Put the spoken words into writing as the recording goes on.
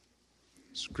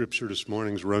Scripture this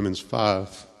morning is Romans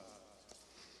 5,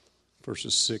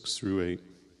 verses 6 through 8.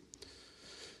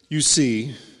 You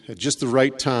see, at just the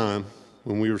right time,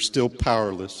 when we were still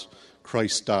powerless,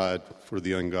 Christ died for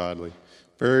the ungodly.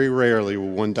 Very rarely will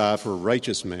one die for a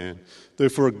righteous man, though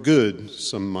for a good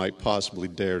some might possibly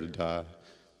dare to die.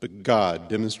 But God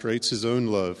demonstrates his own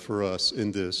love for us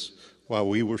in this: while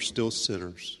we were still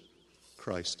sinners,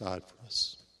 Christ died for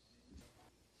us.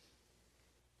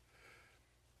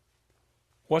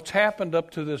 What's happened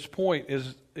up to this point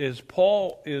is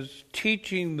Paul is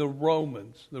teaching the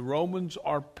Romans. The Romans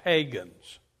are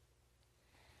pagans.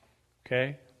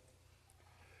 Okay?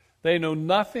 They know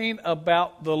nothing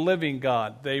about the living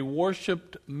God. They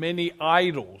worshiped many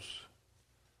idols,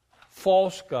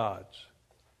 false gods.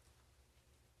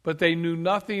 But they knew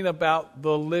nothing about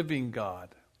the living God.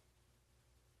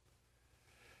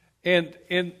 And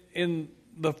in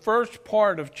the first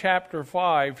part of chapter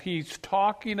 5, he's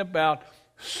talking about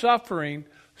suffering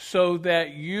so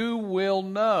that you will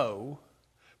know,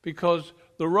 because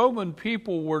the Roman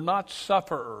people were not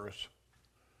sufferers.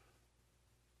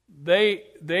 They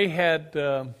had,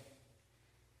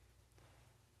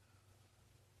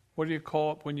 what do you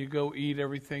call it when you go eat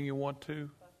everything you want to?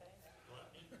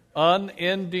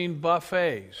 Unending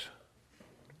buffets.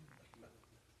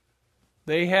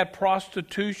 They had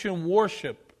prostitution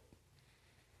worship.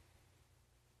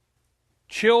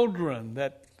 Children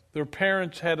that their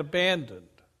parents had abandoned.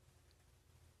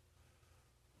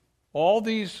 All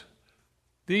these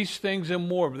things and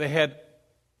more. They had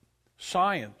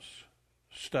science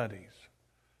studies.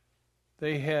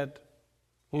 They had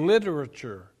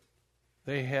literature.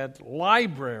 They had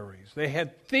libraries. They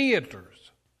had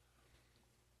theaters.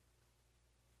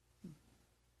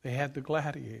 They had the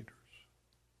gladiators.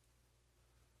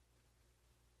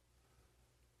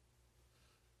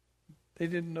 They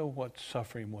didn't know what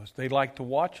suffering was. They liked to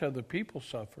watch other people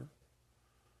suffer,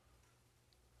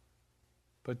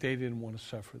 but they didn't want to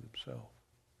suffer themselves.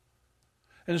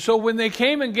 And so when they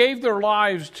came and gave their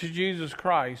lives to Jesus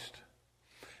Christ,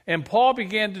 and Paul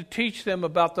began to teach them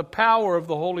about the power of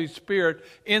the Holy Spirit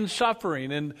in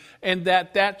suffering, and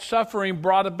that suffering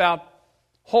brought about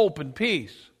hope and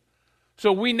peace.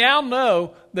 So we now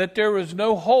know that there is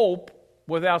no hope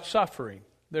without suffering.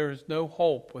 There is no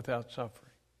hope without suffering.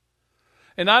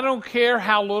 And I don't care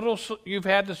how little you've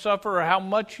had to suffer or how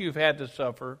much you've had to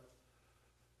suffer.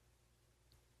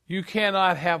 You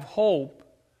cannot have hope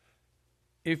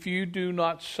if you do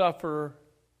not suffer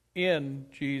in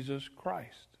Jesus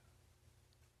Christ.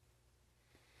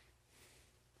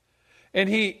 And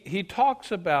he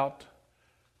talks about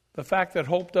the fact that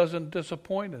hope doesn't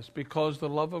disappoint us because the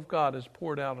love of God is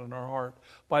poured out in our heart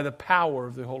by the power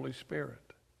of the Holy Spirit.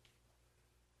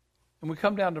 And we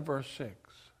come down to verse 6.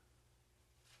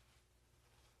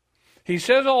 He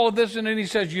says all of this, and then he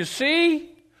says, you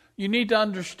see, you need to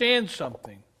understand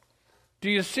something. Do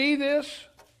you see this?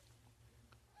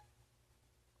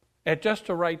 At just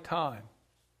the right time.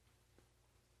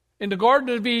 In the Garden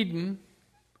of Eden,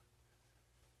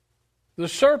 the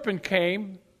serpent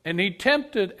came and he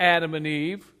tempted Adam and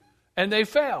Eve, and they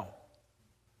fell.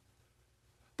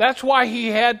 That's why he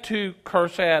had to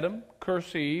curse Adam,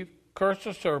 curse Eve, curse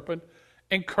the serpent,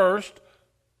 and cursed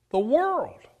the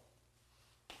world.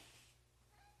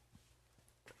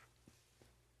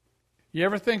 You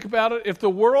ever think about it? If the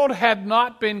world had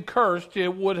not been cursed,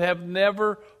 it would have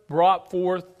never brought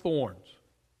forth thorns.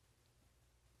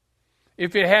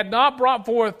 If it had not brought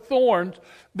forth thorns,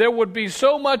 there would be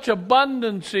so much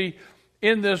abundancy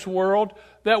in this world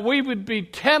that we would be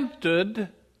tempted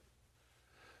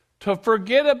to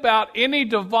forget about any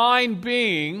divine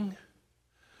being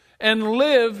and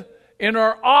live in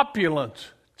our opulence.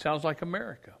 Sounds like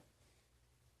America.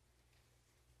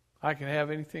 I can have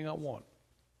anything I want.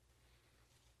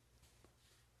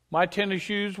 My tennis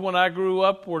shoes when I grew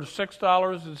up were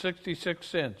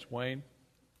 $6.66, Wayne.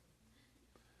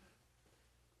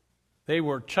 They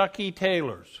were Chucky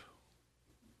Taylors.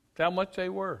 That's how much they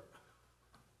were.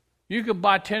 You can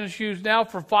buy tennis shoes now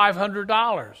for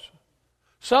 $500.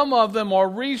 Some of them are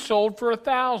resold for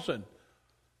 $1,000.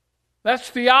 That's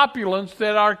the opulence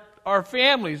that our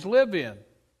families live in.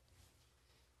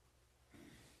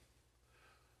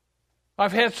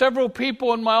 I've had several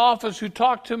people in my office who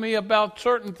talk to me about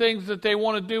certain things that they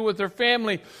want to do with their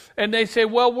family. And they say,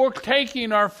 well, we're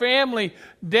taking our family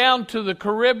down to the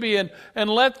Caribbean and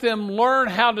let them learn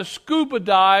how to scuba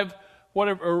dive,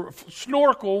 whatever, or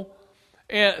snorkel,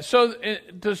 and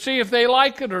to see if they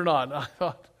like it or not. I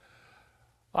thought,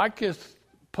 I just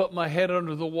put my head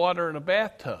under the water in a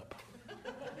bathtub.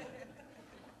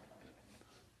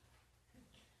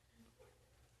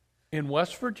 In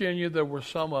West Virginia, there were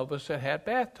some of us that had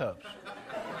bathtubs.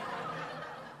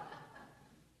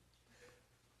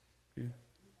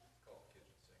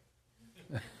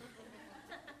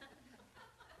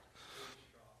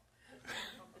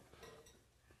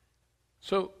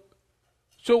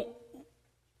 So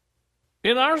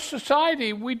in our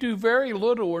society, we do very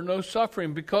little or no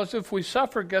suffering, because if we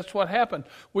suffer, guess what happened?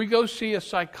 We go see a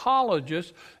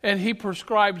psychologist, and he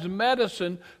prescribes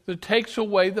medicine that takes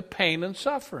away the pain and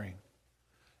suffering.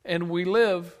 And we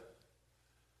live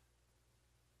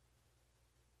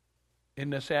in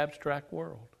this abstract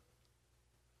world.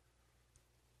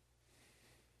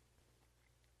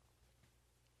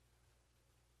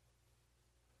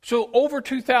 So over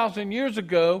 2,000 years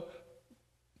ago,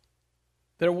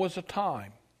 there was a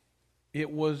time.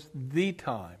 It was the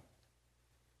time.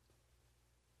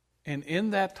 And in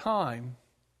that time,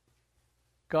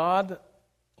 God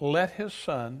let His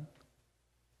Son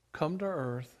come to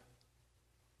earth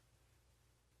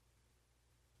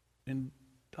and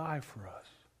die for us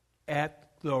at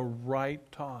the right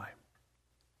time.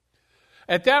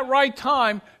 At that right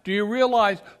time, do you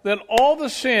realize that all the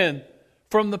sin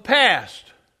from the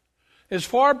past, as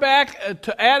far back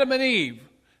to Adam and Eve,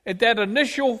 at that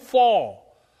initial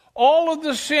fall, all of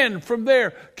the sin from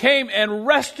there came and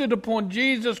rested upon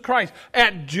Jesus Christ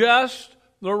at just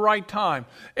the right time.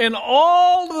 And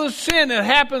all the sin that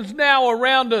happens now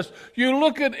around us, you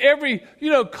look at every,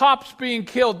 cops being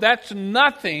killed, that's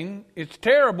nothing. It's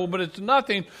terrible, but it's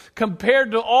nothing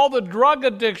compared to all the drug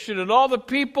addiction and all the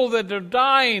people that are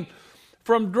dying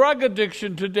from drug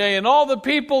addiction today, and all the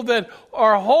people that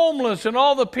are homeless, and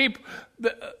all the people,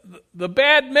 the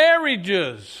bad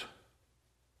marriages.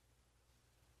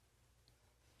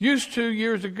 Used to,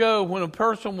 years ago, when a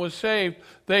person was saved,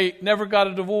 they never got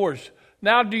a divorce.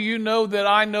 Now, do you know that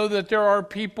I know that there are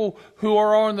people who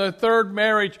are on their third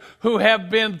marriage who have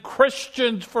been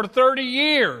Christians for 30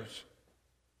 years?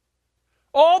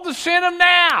 All the sin of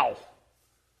now.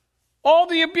 All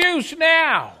the abuse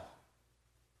now.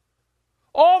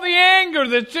 All the anger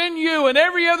that's in you and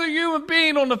every other human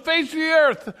being on the face of the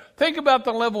earth. Think about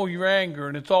the level of your anger,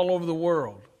 and it's all over the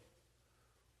world.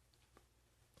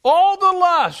 All the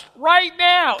lust right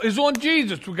now is on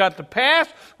Jesus. We got the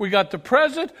past, we got the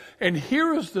present, and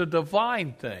here is the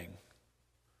divine thing.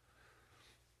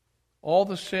 All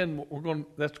the sin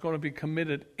that's going to be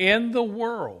committed in the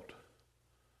world,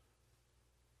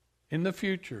 in the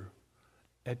future,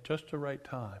 at just the right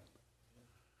time,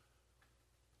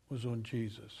 was on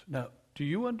Jesus. Now, do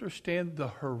you understand the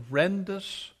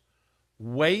horrendous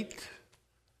weight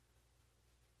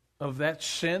of that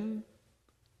sin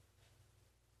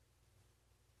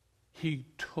He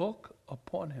took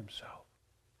upon Himself?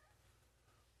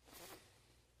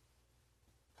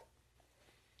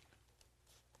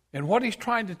 And what He's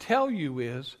trying to tell you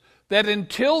is that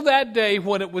until that day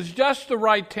when it was just the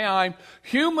right time,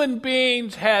 human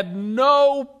beings had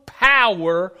no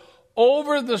power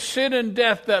over the sin and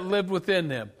death that lived within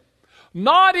them.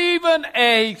 Not even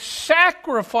a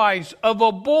sacrifice of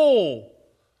a bull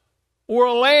or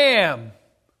a lamb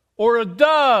or a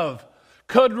dove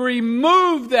could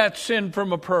remove that sin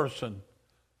from a person.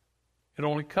 It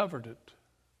only covered it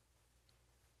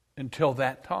until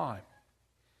that time,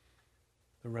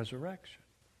 the resurrection.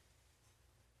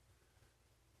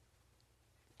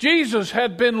 Jesus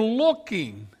had been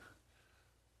looking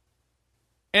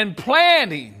and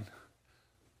planning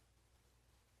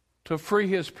to free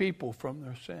His people from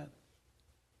their sin.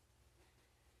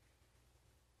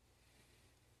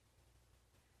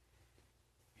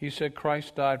 He said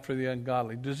Christ died for the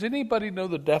ungodly. Does anybody know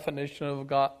the definition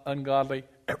of ungodly?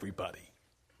 Everybody.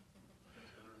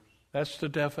 That's the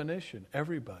definition.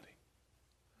 Everybody.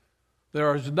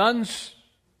 There is none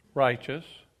righteous,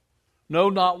 no,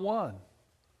 not one.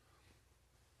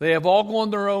 They have all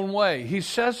gone their own way. He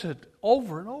says it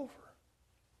over and over.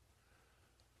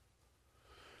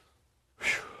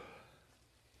 Whew.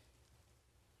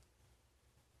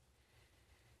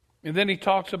 And then He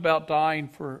talks about dying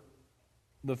for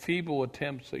the feeble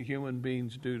attempts that human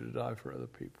beings do to die for other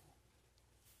people.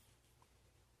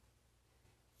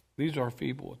 These are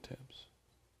feeble attempts.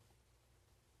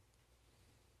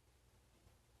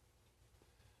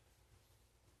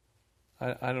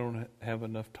 I don't have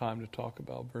enough time to talk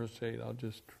about verse 8. I'll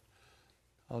just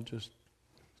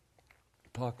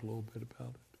talk a little bit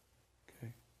about it.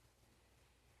 Okay.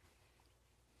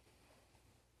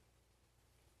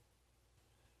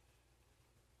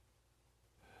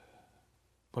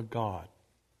 But God,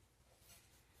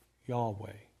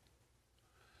 Yahweh,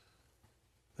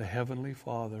 the Heavenly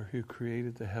Father who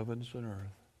created the heavens and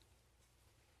earth,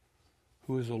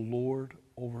 who is a Lord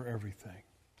over everything,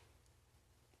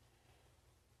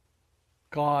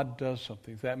 God does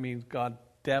something. That means God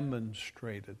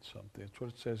demonstrated something. That's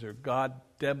what it says here. God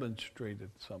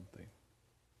demonstrated something.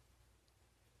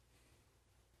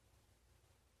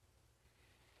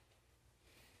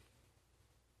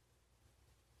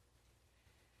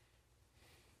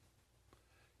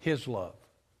 His love.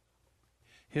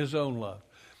 His own love.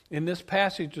 In this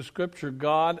passage of Scripture,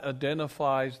 God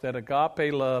identifies that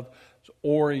agape love's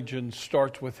origin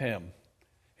starts with Him.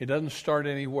 It doesn't start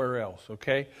anywhere else,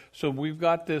 okay? So we've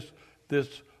got this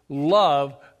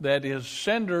love that is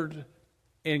centered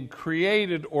and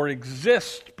created or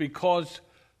exists because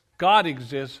God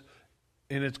exists,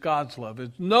 and it's God's love.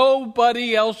 It's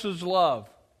nobody else's love.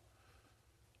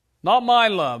 Not my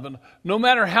love. And no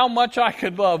matter how much I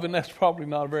could love, and that's probably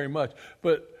not very much,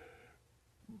 but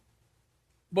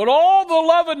all the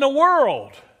love in the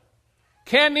world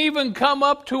can't even come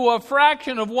up to a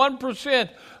fraction of 1%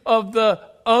 of the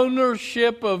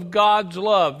ownership of God's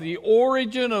love, the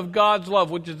origin of God's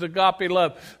love, which is agape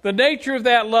love. The nature of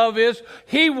that love is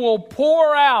He will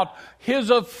pour out His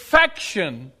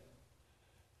affection,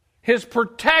 His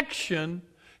protection,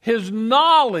 His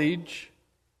knowledge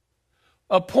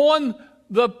upon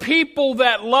the people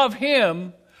that love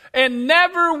Him, and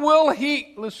never will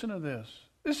He, listen to this,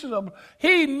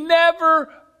 He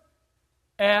never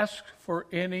asks for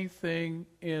anything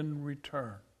in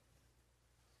return.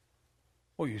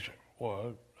 Well, you say,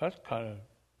 well, that's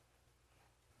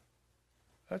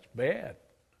bad.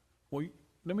 Well,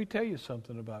 let me tell you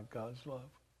something about God's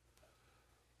love.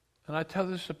 And I tell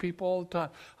this to people all the time.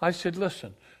 I said,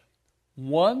 listen,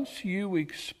 once you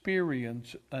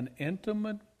experience an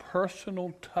intimate,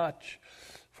 personal touch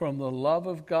from the love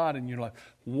of God in your life,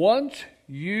 once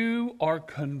you are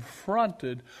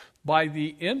confronted by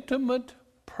the intimate,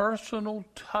 personal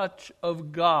touch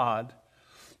of God,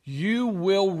 you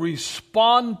will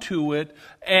respond to it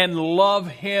and love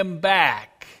Him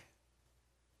back.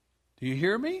 Do you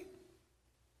hear me?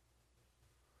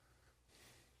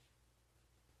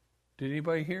 Did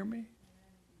anybody hear me?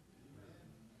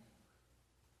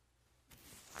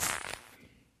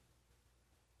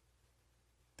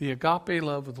 The agape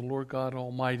love of the Lord God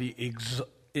Almighty,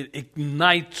 it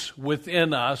ignites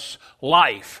within us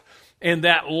life. And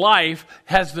that life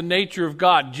has the nature of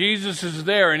God. Jesus is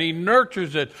there and He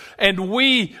nurtures it. And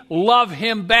we love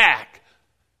Him back.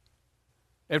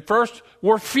 At first,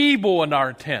 we're feeble in our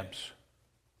attempts.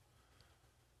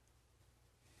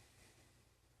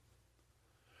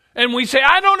 And we say,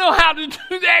 I don't know how to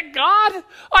do that, God.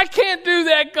 I can't do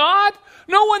that, God.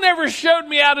 No one ever showed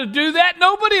me how to do that.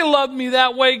 Nobody loved me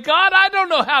that way, God. I don't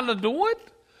know how to do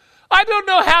it. I don't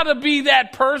know how to be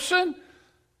that person.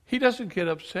 He doesn't get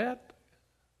upset.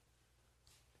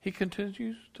 He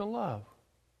continues to love.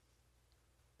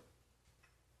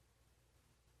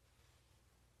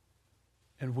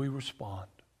 And we respond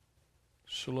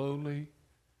slowly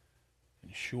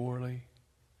and surely.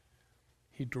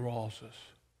 He draws us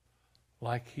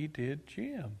like He did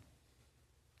Jim.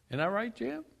 Isn't that right,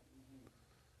 Jim?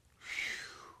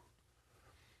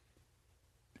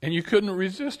 And you couldn't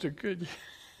resist it, could you?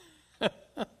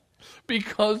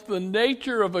 Because the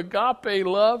nature of agape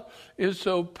love is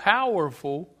so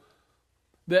powerful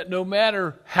that no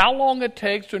matter how long it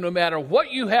takes or no matter what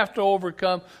you have to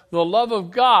overcome, the love of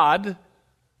God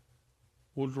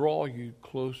will draw you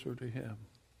closer to Him.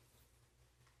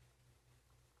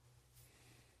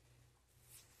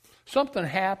 Something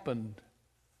happened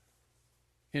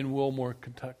in Wilmore,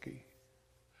 Kentucky.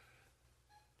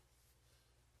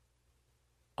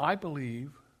 I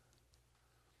believe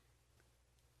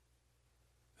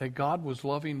that God was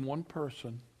loving one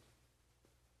person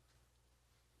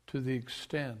to the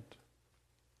extent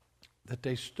that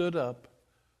they stood up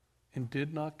and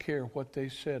did not care what they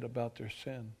said about their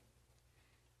sin,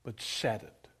 but said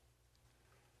it,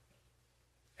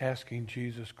 asking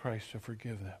Jesus Christ to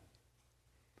forgive them.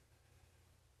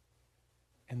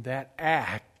 And that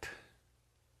act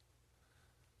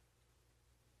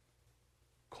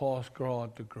caused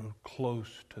God to grow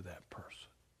close to that person.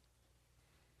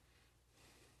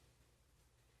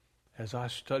 As I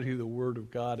study the Word of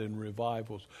God in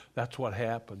revivals, that's what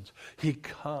happens. He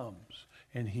comes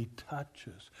and He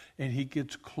touches and He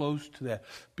gets close to that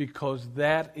because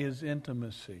that is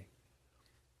intimacy.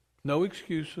 No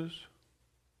excuses.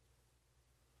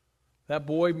 That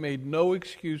boy made no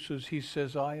excuses. He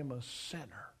says, I am a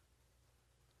sinner.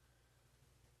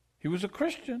 He was a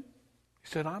Christian. He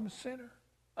said, I'm a sinner.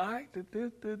 And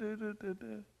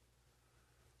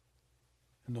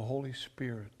the Holy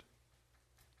Spirit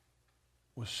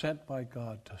was sent by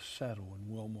God to settle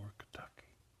in Wilmore, Kentucky.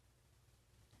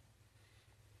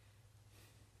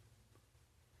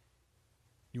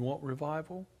 You want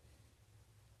revival?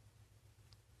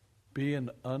 Be an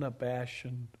unabashed,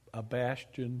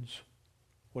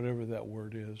 whatever that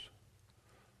word is,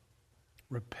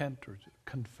 repenter,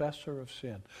 confessor of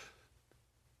sin.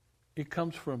 It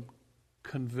comes from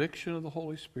conviction of the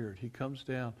Holy Spirit. He comes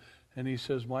down and he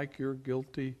says, Mike, you're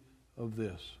guilty of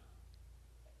this.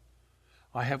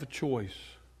 I have a choice.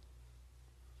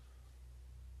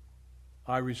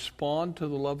 I respond to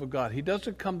the love of God. He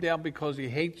doesn't come down because he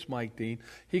hates Mike Dean.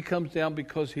 He comes down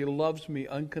because he loves me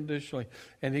unconditionally.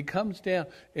 And he comes down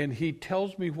and he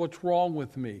tells me what's wrong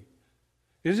with me.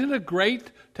 Isn't it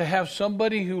great to have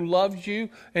somebody who loves you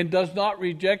and does not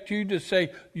reject you to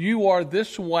say, you are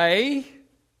this way?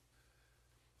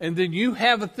 And then you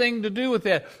have a thing to do with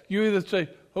that. You either say,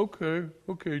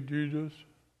 okay, Jesus.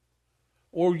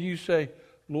 Or you say,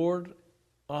 Lord,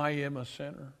 I am a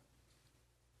sinner.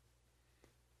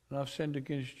 And I've sinned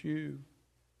against you.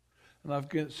 And I've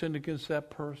sinned against that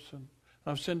person. And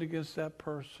I've sinned against that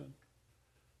person.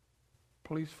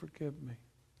 Please forgive me.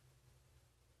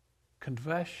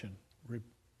 Confession.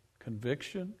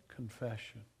 Conviction,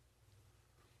 confession.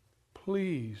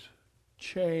 Please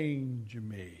change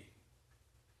me.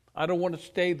 I don't want to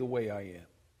stay the way I am.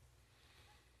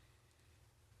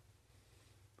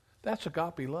 That's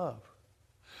agape love.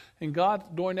 And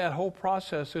God, during that whole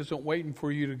process, isn't waiting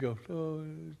for you to go, oh,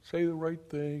 say the right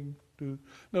thing.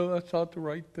 No, that's not the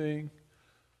right thing.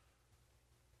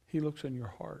 He looks in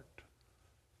your heart.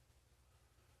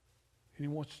 And he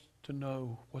wants to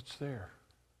know what's there.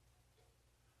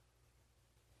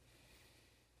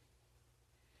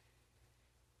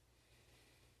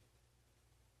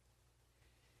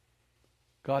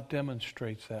 God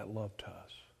demonstrates that love to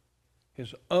us.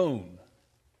 His own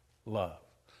love.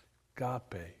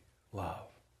 Agape love.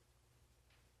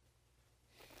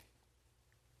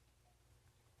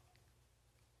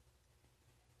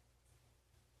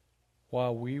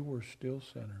 While we were still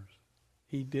sinners,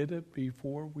 he did it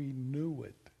before we knew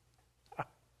it.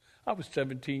 I was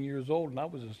 17 years old and I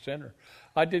was a sinner.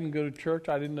 I didn't go to church.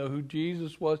 I didn't know who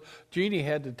Jesus was. Jeannie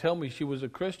had to tell me she was a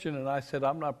Christian, and I said,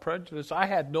 I'm not prejudiced. I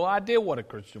had no idea what a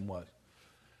Christian was.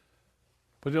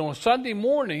 But on a Sunday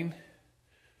morning,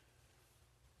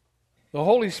 the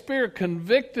Holy Spirit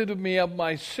convicted me of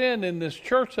my sin in this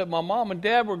church that my mom and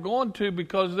dad were going to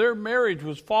because their marriage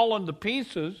was falling to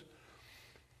pieces.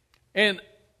 And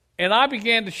I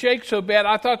began to shake so bad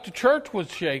I thought the church was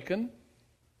shaking.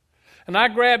 And I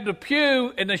grabbed a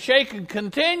pew and the shaking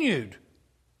continued.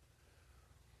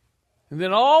 And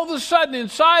then all of a sudden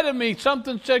inside of me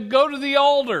something said, go to the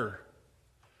altar.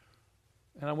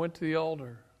 And I went to the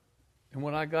altar. And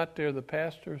when I got there, the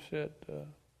pastor said,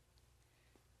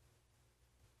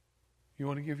 you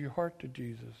want to give your heart to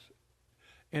Jesus?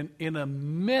 And in a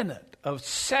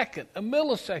millisecond,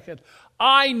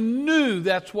 I knew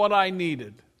that's what I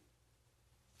needed.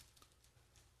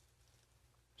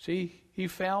 See, he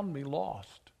found me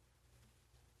lost.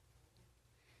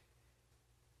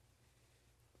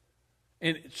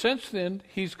 And since then,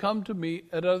 he's come to me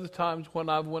at other times when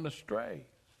I've went astray.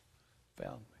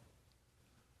 Found me.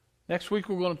 Next week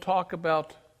we're going to talk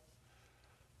about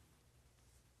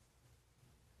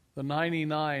the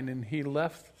 99, and he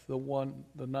left the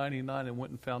 99 and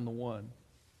went and found the one.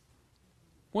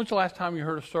 When's the last time you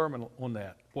heard a sermon on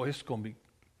that? Boy, it's going to be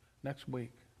next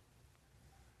week.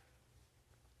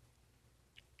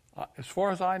 As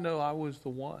far as I know, I was the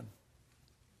one.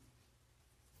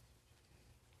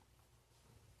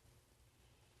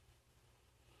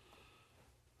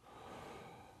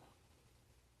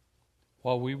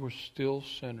 While we were still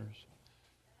sinners,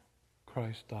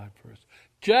 Christ died for us.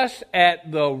 Just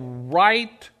at the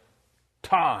right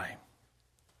time.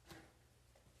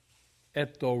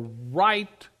 At the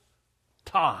right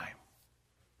time.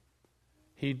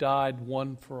 He died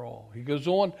one for all. He goes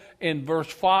on in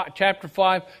chapter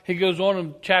 5. He goes on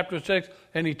in chapter 6,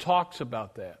 and he talks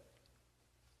about that.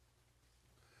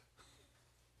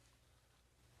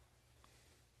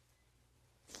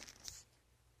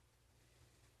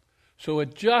 So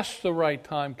at just the right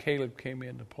time, Caleb came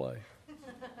into play.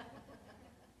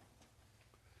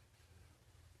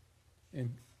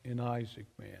 And Isaac,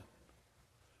 man.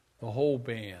 The whole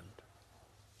band.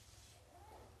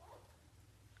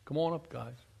 Come on up,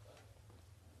 guys.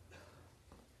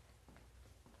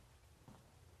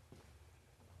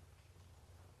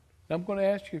 Now I'm going to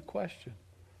ask you a question.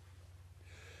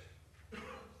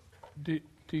 Do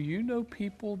you know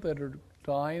people that are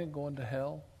dying and going to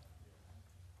hell?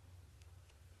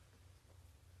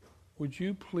 Would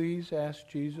you please ask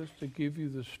Jesus to give you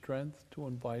the strength to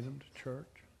invite him to church?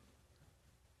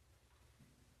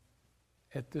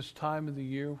 At this time of the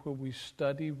year where we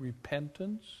study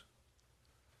repentance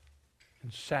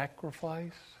and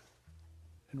sacrifice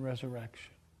and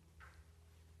resurrection.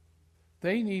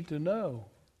 They need to know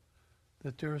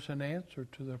that there's an answer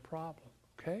to their problem.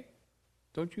 Okay?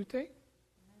 Don't you think?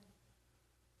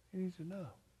 You need to know.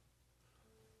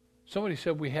 Somebody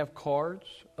said we have cards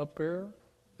up there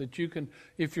that you can,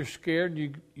 if you're scared,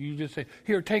 you just say,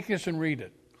 here, take this and read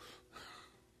it.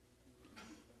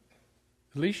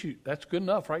 At least that's good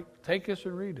enough, right? Take this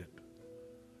and read it.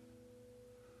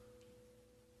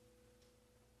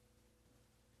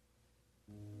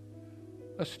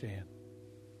 Let's stand.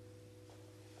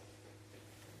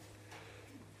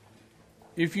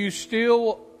 If you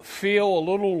still feel a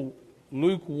little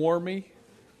lukewarmy,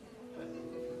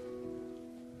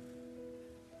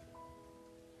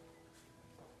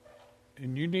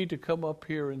 and you need to come up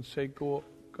here and say,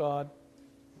 God,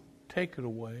 take it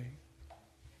away.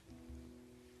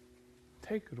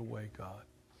 Take it away, God.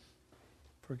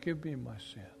 Forgive me my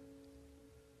sin.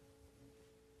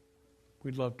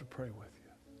 We'd love to pray with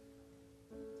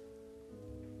you.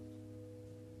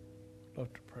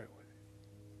 Love to pray with you.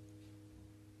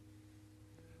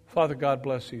 Father God,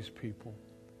 bless these people.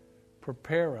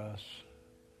 Prepare us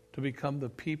to become the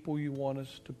people you want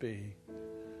us to be,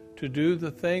 to do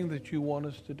the thing that you want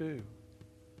us to do.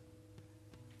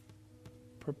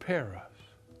 Prepare us.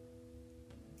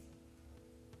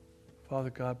 Father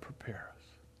God, prepare us.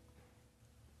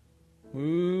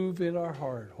 Move in our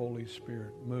heart, Holy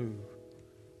Spirit, move.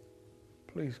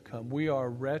 Please come. We are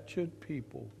wretched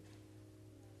people.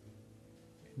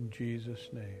 In Jesus'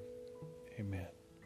 name, amen.